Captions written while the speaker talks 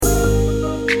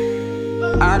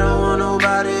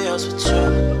else with you.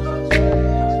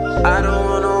 I don't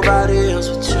want nobody else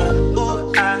with you.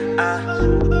 Ooh,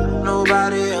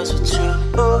 nobody else with you.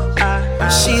 Ooh,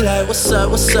 She like, what's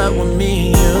up with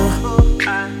me and you?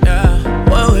 Yeah,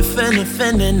 what we finna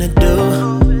to do?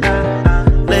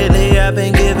 Lately I've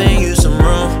been giving you some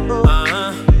room.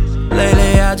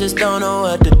 Lately I just don't know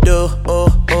what to do.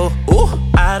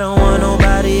 I don't want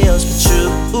nobody else but you.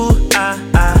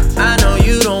 I know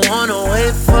you don't wanna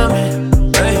wait for me.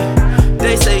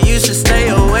 They say you should stay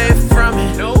away from me.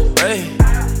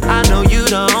 I know you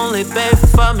the only babe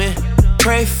for me.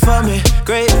 Pray for me,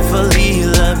 gratefully you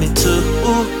love me too.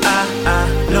 I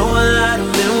know a lot of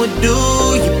men would do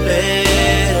you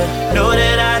better. Know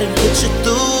that I didn't put you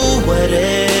through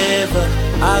whatever.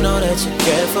 I know that you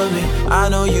care for me. I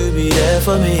know you be there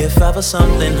for me. If ever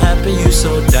something happened, you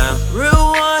so down.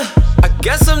 Real one, I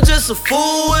guess I'm just a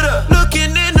fool with her.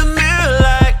 Looking in the mirror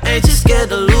like, ain't you scared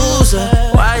to lose her?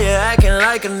 Why you acting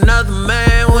like another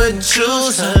man wouldn't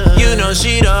choose her? You know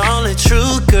she the only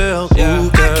true girl. I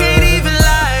can't even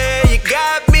lie, you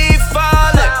got me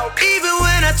falling. Even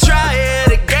when I try it,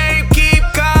 the game keep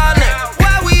calling.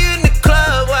 Why we in the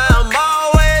club while I'm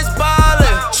always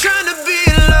ballin'? Tryna be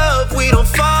in love, we don't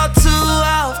fall too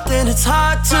often. It's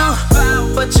hard to,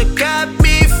 but you got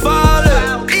me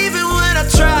falling. Even when I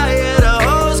try it, the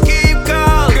hoes keep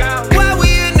calling. Why we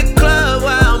in the club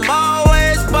while I'm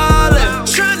always ballin'?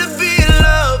 Tryna be in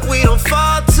love, we don't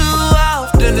fall too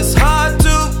often. It's hard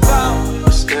to fall.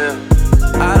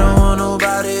 I don't want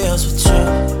nobody else with you.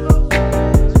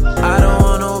 I don't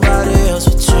want nobody else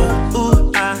with you.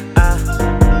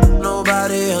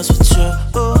 Nobody else with you.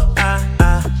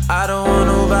 I don't want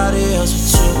nobody else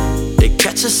with you. They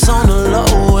catch us on the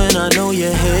low and I know you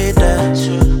hate that.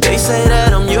 They say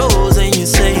that I'm yours and you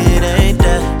say it ain't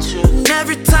that. And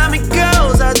every time it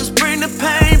goes, I just bring the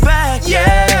pain back.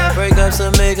 Yeah, breakups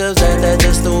and makeups, that's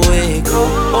just the way it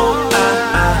goes.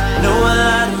 I know a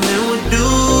lot of men would do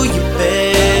you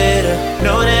better.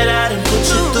 Know that I didn't put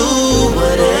you through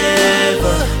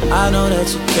whatever. I know that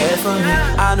you care for me.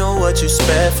 I know what you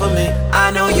spared for me.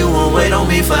 I know you won't wait on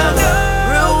me forever.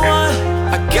 Real one,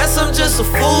 I guess I'm just a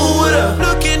fool with her.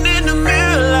 Looking in the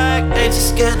mirror like, ain't you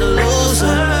scared to lose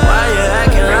her? Why you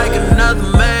acting like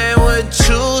another man would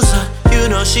choose her? You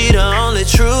know she the only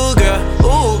true girl.